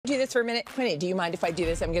do this for a minute? Quinny, do you mind if I do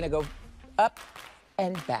this? I'm going to go up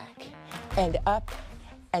and back and up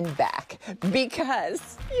and back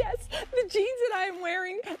because, yes, the jeans that I am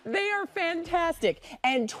wearing, they are fantastic.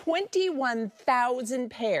 And 21,000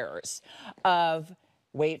 pairs of,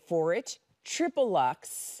 wait for it,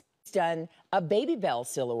 TripleLuxe done a baby Belle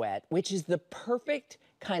silhouette, which is the perfect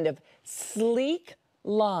kind of sleek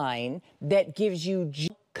line that gives you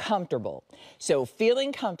comfortable. So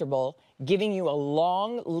feeling comfortable, giving you a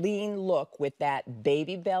long, lean look with that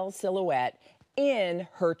baby Belle silhouette in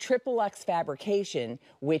her TripleLuxe fabrication,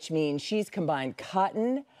 which means she's combined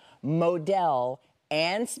cotton, modal,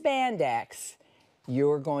 and spandex.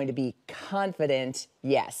 You're going to be confident,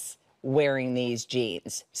 yes, wearing these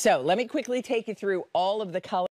jeans. So let me quickly take you through all of the colors.